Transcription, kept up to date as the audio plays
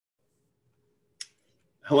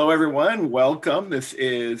Hello, everyone. Welcome. This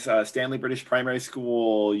is Stanley British Primary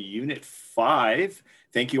School Unit 5.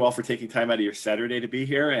 Thank you all for taking time out of your Saturday to be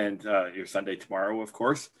here and your Sunday tomorrow, of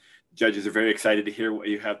course. Judges are very excited to hear what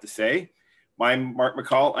you have to say. I'm Mark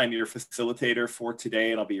McCall. I'm your facilitator for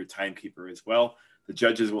today, and I'll be your timekeeper as well. The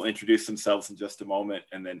judges will introduce themselves in just a moment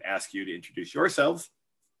and then ask you to introduce yourselves.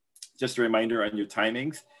 Just a reminder on your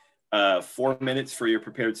timings, 4 minutes for your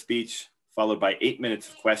prepared speech, followed by 8 minutes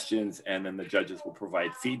of questions, and then the judges will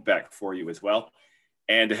provide feedback for you as well.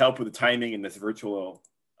 And to help with the timing in this virtual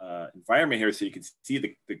environment here so you can see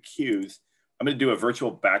the cues, I'm going to do a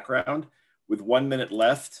virtual background. With 1 minute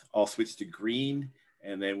left, I'll switch to green,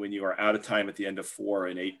 and then when you are out of time at the end of 4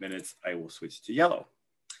 and 8 minutes, I will switch to yellow.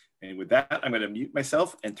 And with that, I'm going to mute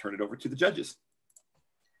myself and turn it over to the judges.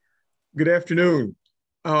 Good afternoon.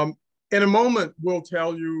 In a moment, we'll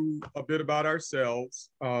tell you a bit about ourselves.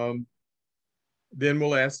 Then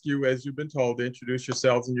we'll ask you, as you've been told, to introduce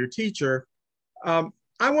yourselves and your teacher.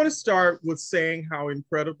 I want to start with saying how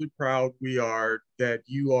incredibly proud we are that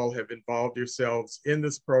you all have involved yourselves in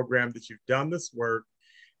this program, that you've done this work.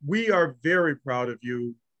 We are very proud of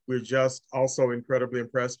you. We're just also incredibly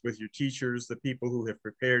impressed with your teachers, the people who have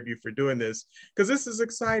prepared you for doing this, because this is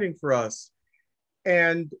exciting for us.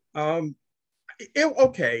 And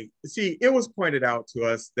it was pointed out to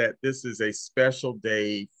us that this is a special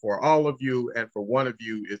day for all of you, and for one of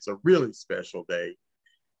you, it's a really special day.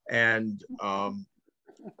 And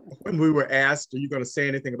when we were asked, are you going to say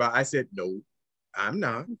anything about it? I said, no, I'm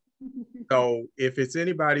not. So if it's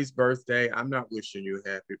anybody's birthday, I'm not wishing you a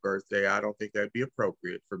happy birthday. I don't think that'd be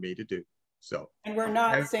appropriate for me to do. So. And we're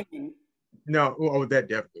not singing. No, that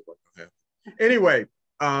definitely wasn't going to happen. Anyway,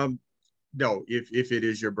 no, if it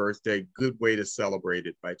is your birthday, good way to celebrate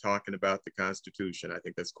it by talking about the Constitution. I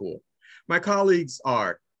think that's cool. My colleagues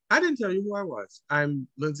are, I didn't tell you who I was. I'm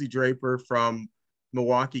Lindsay Draper from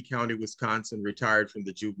Milwaukee County, Wisconsin, retired from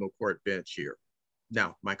the juvenile court bench here.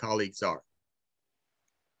 Now, my colleagues are.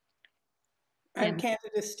 I'm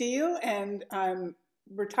Candida Steele, and I'm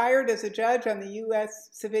retired as a judge on the U.S.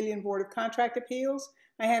 Civilian Board of Contract Appeals.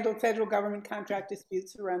 I handle federal government contract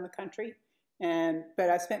disputes around the country. But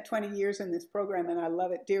I spent 20 years in this program and I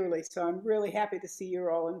love it dearly. So I'm really happy to see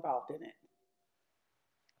you're all involved in it.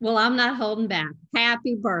 Well, I'm not holding back.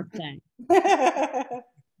 Happy birthday.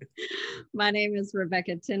 My name is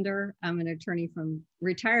Rebecca Tinder. I'm an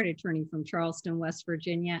retired attorney from Charleston, West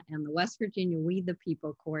Virginia, and the West Virginia We the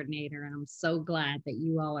People coordinator. And I'm so glad that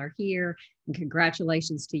you all are here. And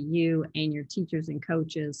congratulations to you and your teachers and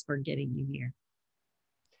coaches for getting you here.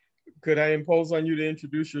 Could I impose on you to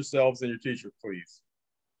introduce yourselves and your teacher, please?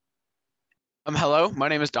 Hello, my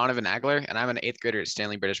name is Donovan Agler, and I'm an 8th grader at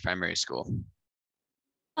Stanley British Primary School.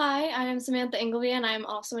 Hi, I'm Samantha Ingleby, and I'm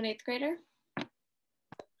also an 8th grader.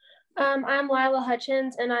 I'm Lila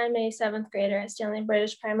Hutchins, and I'm a 7th grader at Stanley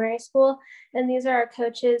British Primary School. And these are our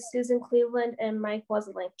coaches, Susan Cleveland and Mike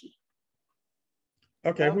Wazelinski.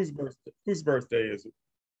 Okay, whose birthday is it?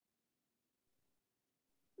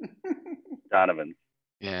 Donovan.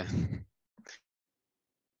 Yeah.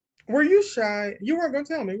 Were you shy? You weren't going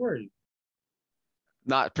to tell me, were you?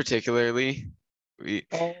 Not particularly. Okay,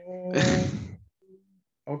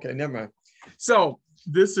 never mind. So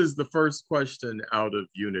this is the first question out of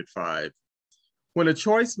Unit 5. When a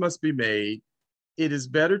choice must be made, it is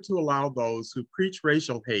better to allow those who preach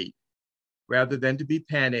racial hate rather than to be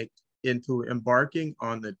panicked into embarking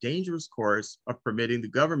on the dangerous course of permitting the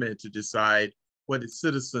government to decide what its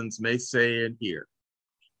citizens may say and hear.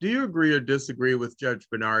 Do you agree or disagree with Judge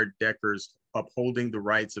Bernard Decker's upholding the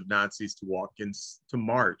rights of Nazis to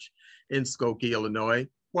march in Skokie, Illinois?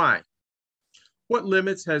 Why? What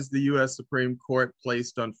limits has the U.S. Supreme Court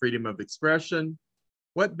placed on freedom of expression?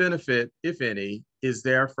 What benefit, if any, is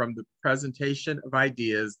there from the presentation of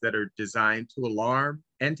ideas that are designed to alarm,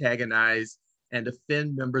 antagonize, and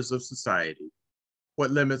offend members of society? What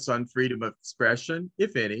limits on freedom of expression,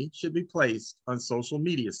 if any, should be placed on social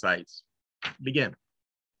media sites? Begin.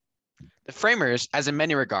 The framers, as in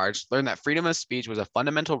many regards, learned that freedom of speech was a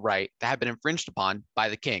fundamental right that had been infringed upon by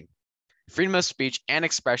the king. Freedom of speech and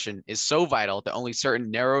expression is so vital that only certain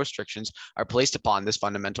narrow restrictions are placed upon this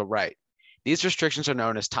fundamental right. These restrictions are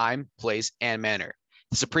known as time, place, and manner.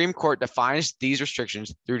 The Supreme Court defines these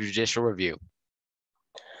restrictions through judicial review.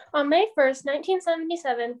 On May 1st,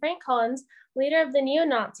 1977, Frank Collins, leader of the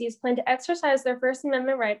neo-Nazis, planned to exercise their First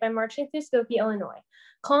Amendment right by marching through Skokie, Illinois.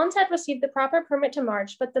 Collins had received the proper permit to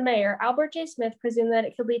march, but the mayor, Albert J. Smith, presumed that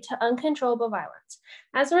it could lead to uncontrollable violence.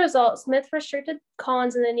 As a result, Smith restricted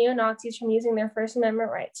Collins and the neo-Nazis from using their First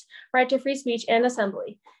Amendment rights, right to free speech and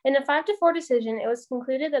assembly. In a 5-4 decision, it was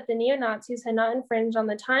concluded that the neo-Nazis had not infringed on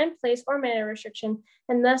the time, place, or manner restriction,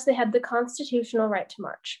 and thus they had the constitutional right to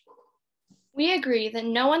march. We agree that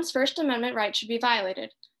no one's First Amendment right should be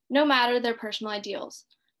violated, no matter their personal ideals.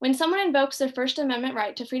 When someone invokes their First Amendment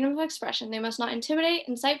right to freedom of expression, they must not intimidate,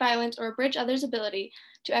 incite violence, or abridge others' ability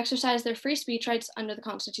to exercise their free speech rights under the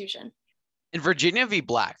Constitution. In Virginia v.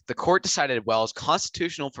 Black, the court decided while it was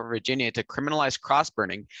constitutional for Virginia to criminalize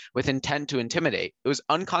cross-burning with intent to intimidate, it was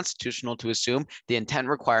unconstitutional to assume the intent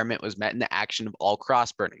requirement was met in the action of all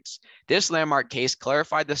cross-burnings. This landmark case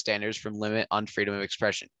clarified the standards from limit on freedom of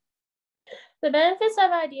expression. The benefits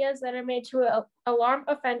of ideas that are made to alarm,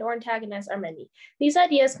 offend, or antagonize are many. These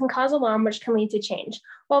ideas can cause alarm, which can lead to change.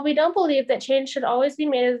 While we don't believe that change should always be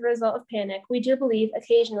made as a result of panic, we do believe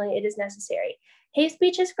occasionally it is necessary. Hate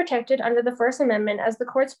speech is protected under the First Amendment, as the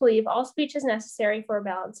courts believe all speech is necessary for a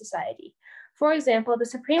balanced society. For example, the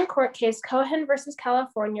Supreme Court case Cohen versus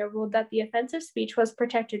California ruled that the offensive speech was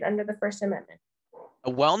protected under the First Amendment. A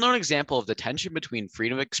well-known example of the tension between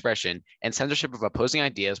freedom of expression and censorship of opposing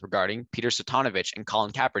ideas regarding Peter Satanovich and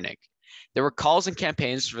Colin Kaepernick. There were calls and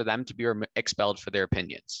campaigns for them to be expelled for their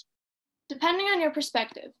opinions. Depending on your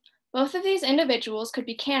perspective, both of these individuals could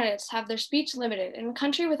be candidates to have their speech limited in a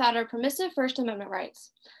country without our permissive First Amendment rights.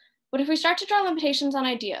 But if we start to draw limitations on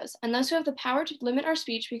ideas, and those who have the power to limit our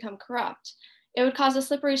speech become corrupt, it would cause a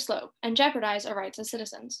slippery slope and jeopardize our rights as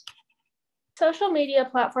citizens. Social media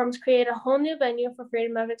platforms create a whole new venue for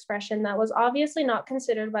freedom of expression that was obviously not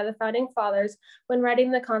considered by the founding fathers when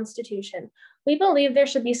writing the Constitution. We believe there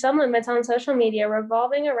should be some limits on social media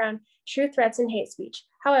revolving around true threats and hate speech.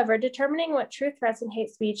 However, determining what true threats and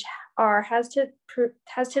hate speech are has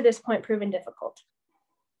to this point proven difficult.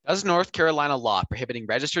 Does North Carolina law prohibiting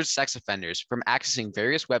registered sex offenders from accessing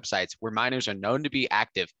various websites where minors are known to be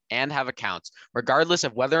active and have accounts, regardless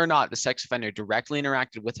of whether or not the sex offender directly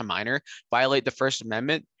interacted with a minor, violate the First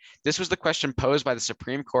Amendment? This was the question posed by the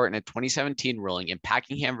Supreme Court in a 2017 ruling in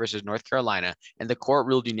Packingham versus North Carolina, and the court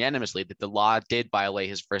ruled unanimously that the law did violate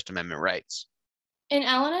his First Amendment rights. In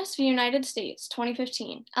Ellis v. United States,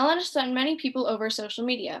 2015, Ellis sent many people over social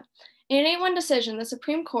media. In an 8-1 decision, the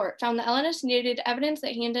Supreme Court found that Ellis needed evidence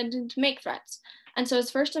that he intended to make threats, and so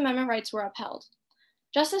his First Amendment rights were upheld.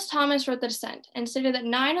 Justice Thomas wrote the dissent and stated that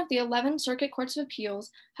 9 of the 11 circuit courts of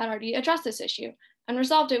appeals had already addressed this issue and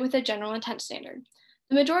resolved it with a general intent standard.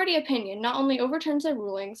 The majority opinion not only overturns their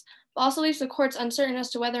rulings, but also leaves the courts uncertain as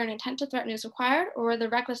to whether an intent to threaten is required or whether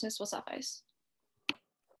recklessness will suffice.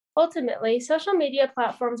 Ultimately, social media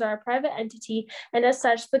platforms are a private entity, and as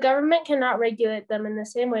such, the government cannot regulate them in the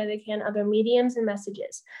same way they can other mediums and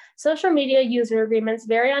messages. Social media user agreements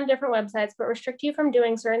vary on different websites, but restrict you from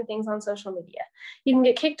doing certain things on social media. You can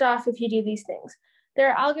get kicked off if you do these things.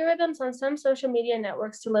 There are algorithms on some social media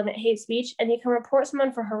networks to limit hate speech, and you can report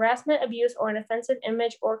someone for harassment, abuse, or an offensive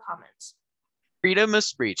image or comments. Freedom of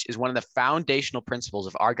speech is one of the foundational principles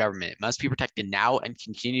of our government. It must be protected now and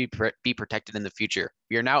continue to be protected in the future.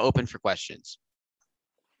 We are now open for questions.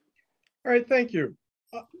 All right, thank you.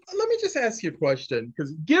 Let me just ask you a question,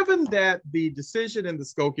 because given that the decision in the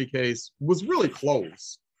Skokie case was really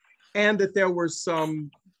close and that there were some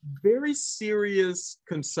very serious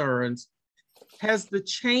concerns, has the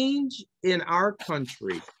change in our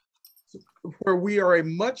country, where we are a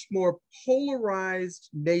much more polarized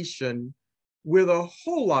nation with a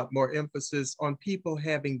whole lot more emphasis on people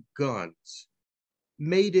having guns,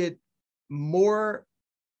 made it a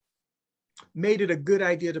good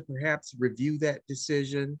idea to perhaps review that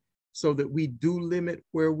decision so that we do limit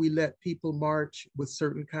where we let people march with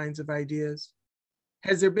certain kinds of ideas?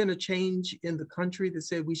 Has there been a change in the country that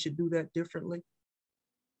said we should do that differently?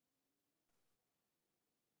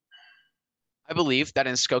 I believe that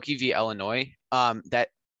in Skokie v. Illinois, that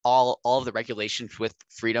all of the regulations with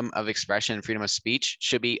freedom of expression and freedom of speech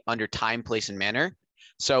should be under time, place, and manner.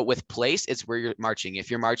 So with place, it's where you're marching. If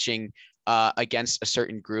you're marching against a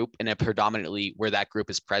certain group and predominantly where that group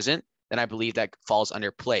is present, then I believe that falls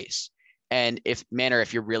under place. And if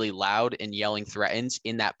you're really loud and yelling threats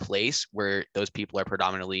in that place where those people are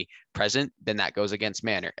predominantly present, then that goes against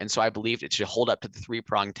manner. And so I believe it should hold up to the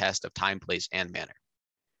 3-pronged test of time, place, and manner.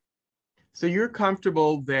 So you're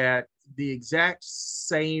comfortable that the exact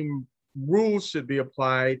same rules should be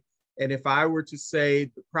applied, and if I were to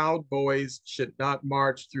say the Proud Boys should not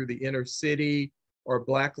march through the inner city, or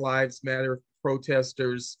Black Lives Matter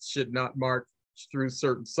protesters should not march through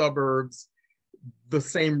certain suburbs, the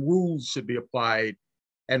same rules should be applied,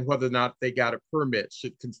 and whether or not they got a permit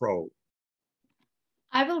should control?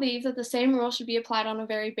 I believe that the same rule should be applied on a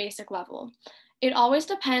very basic level. It always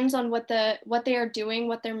depends on what they are doing,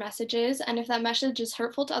 what their message is, and if that message is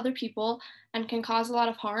hurtful to other people and can cause a lot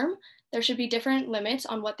of harm, there should be different limits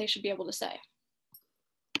on what they should be able to say.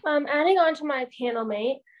 Adding on to my panel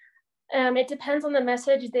mate, it depends on the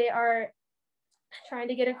message they are trying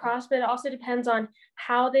to get across, but it also depends on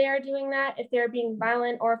how they are doing that, if they're being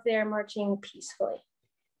violent or if they're marching peacefully.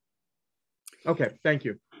 Okay, thank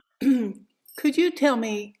you. Could you tell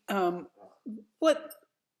me what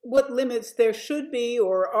limits there should be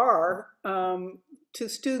or are to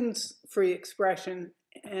students' free expression,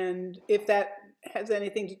 and if that has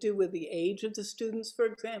anything to do with the age of the students, for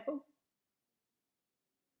example?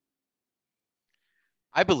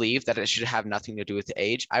 I believe that it should have nothing to do with the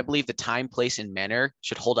age. I believe the time, place, and manner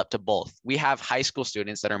should hold up to both. We have high school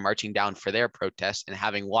students that are marching down for their protests and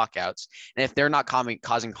having walkouts. And if they're not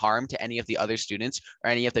causing harm to any of the other students or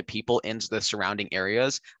any of the people in the surrounding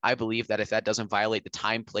areas, I believe that if that doesn't violate the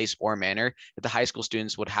time, place, or manner, that the high school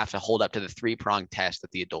students would have to hold up to the three-pronged test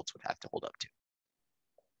that the adults would have to hold up to.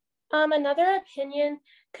 Another opinion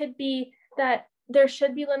could be that there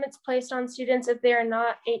should be limits placed on students if they are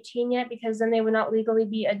not 18 yet, because then they would not legally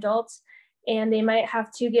be adults, and they might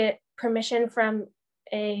have to get permission from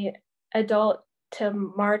an adult to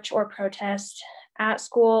march or protest at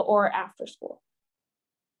school or after school.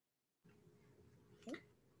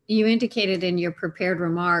 You indicated in your prepared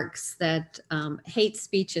remarks that hate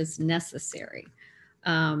speech is necessary.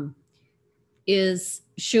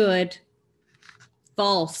 Should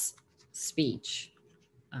false speech,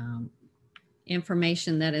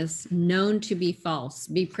 information that is known to be false,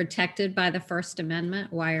 be protected by the First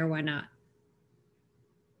Amendment? Why or why not?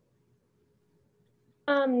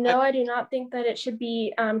 No, I do not think that it should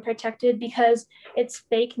be protected, because it's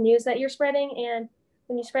fake news that you're spreading. And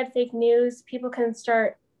when you spread fake news, people can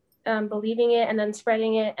start believing it and then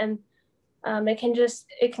spreading it. And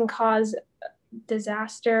it can cause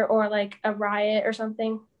disaster or like a riot or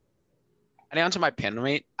something. Adding on to my panel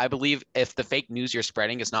mate, I believe if the fake news you're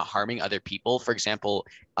spreading is not harming other people, for example,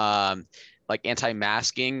 like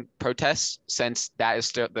anti-masking protests, since that is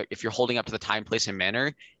still, if you're holding up to the time, place, and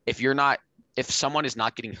manner, if someone is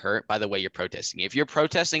not getting hurt by the way you're protesting, if you're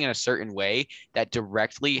protesting in a certain way that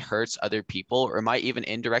directly hurts other people or might even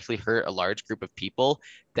indirectly hurt a large group of people,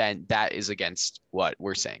 then that is against what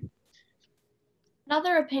we're saying.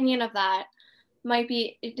 Another opinion of that might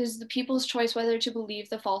be, it is the people's choice whether to believe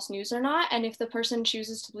the false news or not. And if the person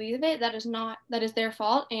chooses to believe it, that is their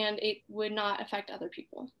fault, and it would not affect other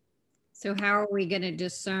people. So how are we going to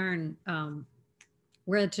discern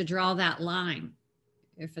where to draw that line?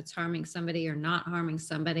 If it's harming somebody or not harming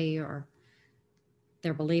somebody, or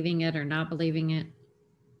they're believing it or not believing it?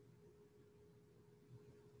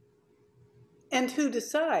 And who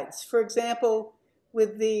decides? For example,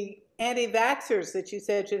 with the anti-vaxxers that you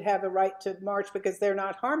said should have the right to march because they're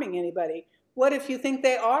not harming anybody. What if you think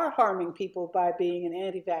they are harming people by being an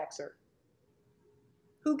anti-vaxxer?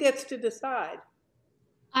 Who gets to decide?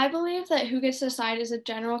 I believe that who gets to decide is a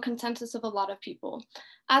general consensus of a lot of people.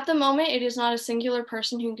 At the moment, it is not a singular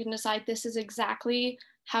person who can decide this is exactly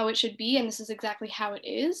how it should be and this is exactly how it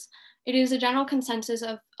is. It is a general consensus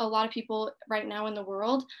of a lot of people right now in the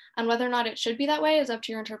world, and whether or not it should be that way is up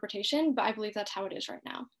to your interpretation, but I believe that's how it is right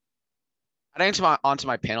now. Adding onto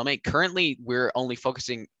my panel mate, currently we're only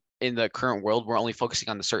focusing in the current world, we're only focusing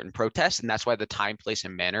on the certain protests, and that's why the time, place,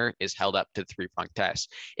 and manner is held up to the three-pronged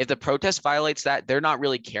test. If the protest violates that, they're not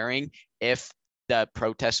really caring if the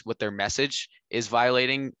protest with their message is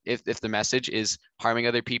violating, if the message is harming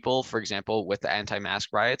other people, for example, with the anti-mask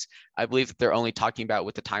riots. I believe that they're only talking about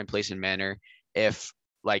with the time, place, and manner if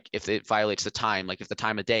it violates the time, like if the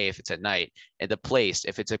time of day, if it's at night, and the place,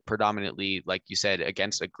 if it's a predominantly, like you said,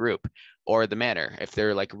 against a group, or the manner, if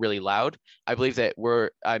they're like really loud. I believe that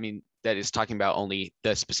that is talking about only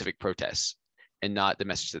the specific protests and not the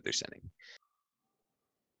message that they're sending.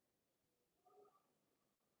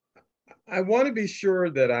 I want to be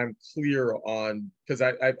sure that I'm clear on, because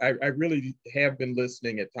I really have been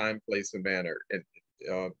listening at time, place, and manner,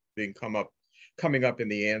 and coming up in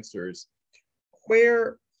the answers.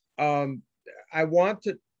 Where I want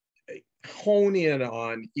to hone in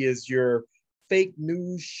on is your fake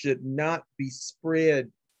news should not be spread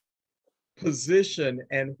position,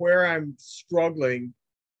 and where I'm struggling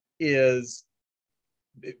is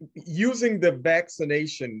using the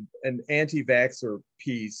vaccination and anti-vaxxer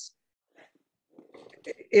piece.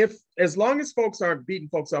 As long as folks aren't beating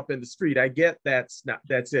folks up in the street, I get that's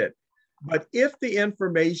it. But if the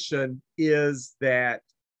information is that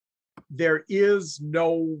there is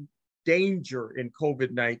no danger in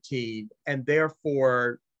COVID-19 and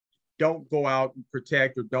therefore don't go out and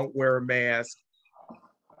protect or don't wear a mask,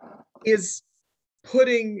 is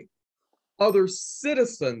putting other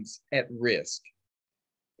citizens at risk,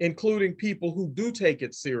 including people who do take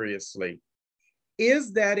it seriously.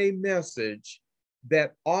 Is that a message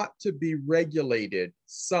that ought to be regulated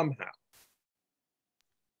somehow?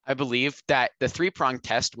 I believe that the three-pronged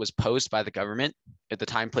test was posed by the government at the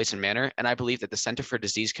time, place, and manner, and I believe that the Center for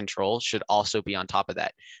Disease Control should also be on top of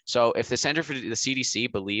that. So if the Center for the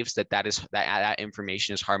CDC believes that that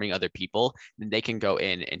information is harming other people, then they can go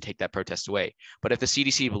in and take that protest away. But if the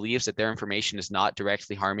CDC believes that their information is not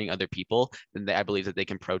directly harming other people, then I believe that they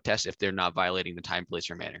can protest if they're not violating the time, place,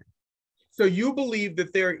 or manner. So you believe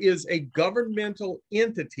that there is a governmental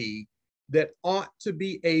entity that ought to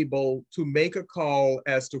be able to make a call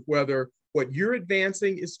as to whether what you're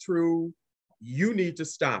advancing is true, you need to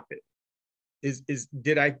stop it.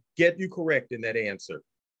 Did I get you correct in that answer?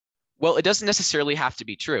 Well, it doesn't necessarily have to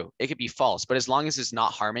be true. It could be false, but as long as it's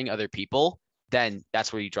not harming other people, then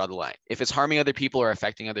that's where you draw the line. If it's harming other people or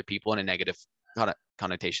affecting other people in a negative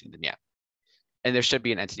connotation, then yeah. And there should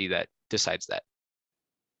be an entity that decides that.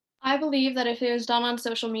 I believe that if it is done on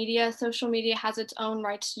social media has its own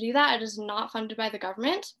rights to do that. It is not funded by the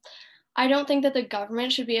government. I don't think that the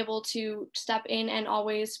government should be able to step in and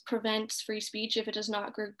always prevent free speech if it does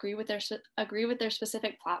not agree with their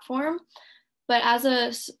specific platform. But as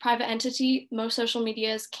a private entity, most social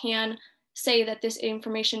medias can say that this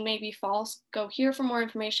information may be false, go here for more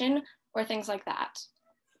information, or things like that.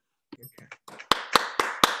 Okay.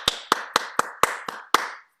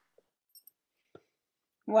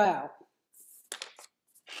 Wow.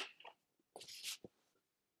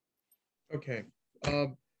 Okay.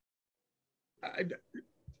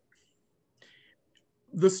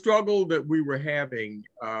 The struggle that we were having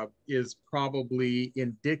is probably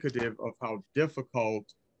indicative of how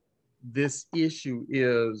difficult this issue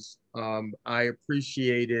is. I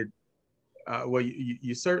appreciated, well,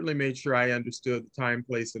 you certainly made sure I understood the time,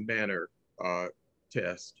 place, and manner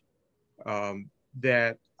test.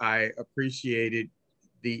 That I appreciated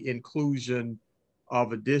the inclusion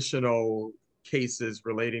of additional cases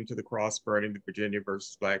relating to the cross burning, the Virginia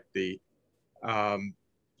versus Black v.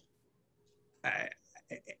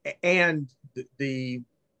 And the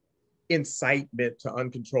incitement to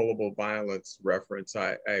uncontrollable violence reference,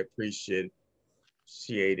 I appreciated.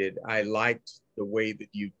 I liked the way that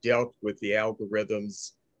you dealt with the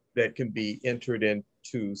algorithms that can be entered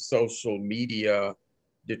into social media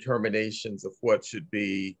determinations of what should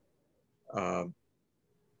be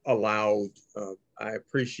allowed. I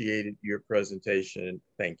appreciated your presentation.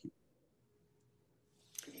 Thank you.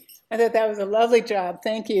 I thought that was a lovely job.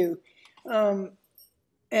 Thank you.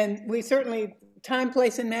 And we certainly, time,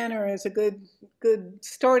 place, and manner is a good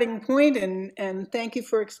starting point, and thank you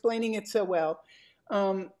for explaining it so well.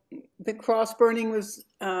 The cross burning was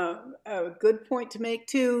a good point to make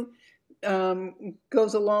too.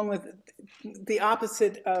 Goes along with the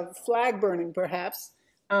opposite of flag burning, perhaps.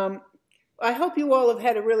 I hope you all have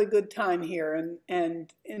had a really good time here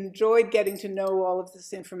and enjoyed getting to know all of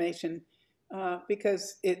this information,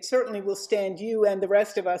 because it certainly will stand you and the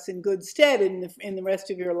rest of us in good stead in the rest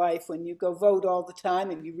of your life when you go vote all the time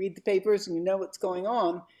and you read the papers and you know what's going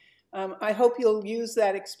on. I hope you'll use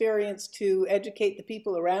that experience to educate the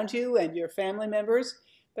people around you and your family members,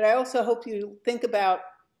 but I also hope you think about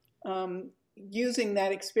using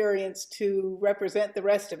that experience to represent the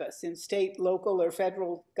rest of us in state, local, or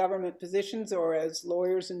federal government positions or as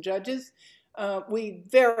lawyers and judges. We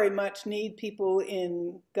very much need people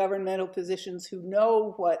in governmental positions who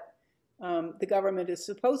know what the government is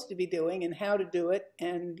supposed to be doing and how to do it.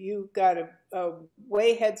 And you've got a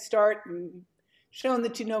way head start and shown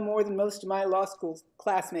that you know more than most of my law school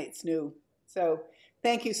classmates knew. So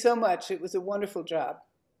thank you so much. It was a wonderful job.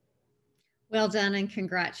 Well done and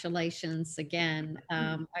congratulations again.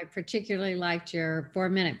 I particularly liked your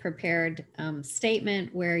 4-minute prepared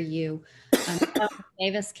statement where you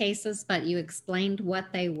gave us cases, but you explained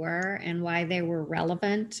what they were and why they were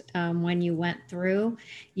relevant when you went through.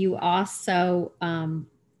 You also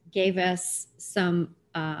gave us some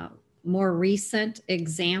more recent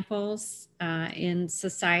examples in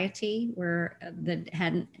society where that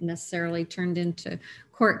hadn't necessarily turned into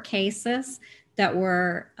court cases that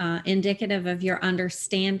were indicative of your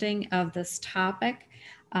understanding of this topic.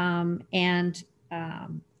 And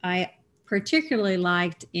I particularly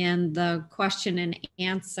liked in the question and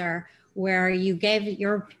answer where you gave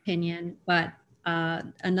your opinion, but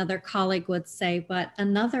another colleague would say, but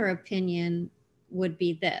another opinion would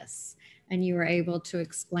be this. and you were able to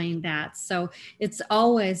explain that. So it's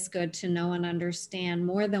always good to know and understand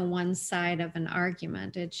more than one side of an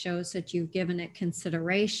argument. It shows that you've given it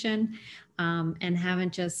consideration and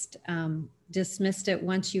haven't just dismissed it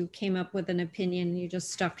once you came up with an opinion, you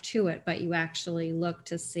just stuck to it, but you actually looked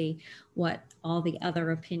to see what all the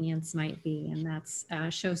other opinions might be. And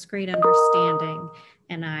that shows great understanding.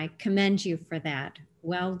 And I commend you for that.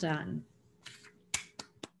 Well done.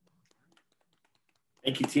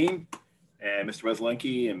 Thank you, team. And Mr.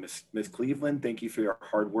 Weslenke and Ms. Cleveland, thank you for your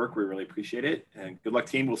hard work. We really appreciate it. And good luck,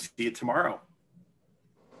 team. We'll see you tomorrow.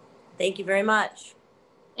 Thank you very much.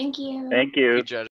 Thank you. Thank you. Judge.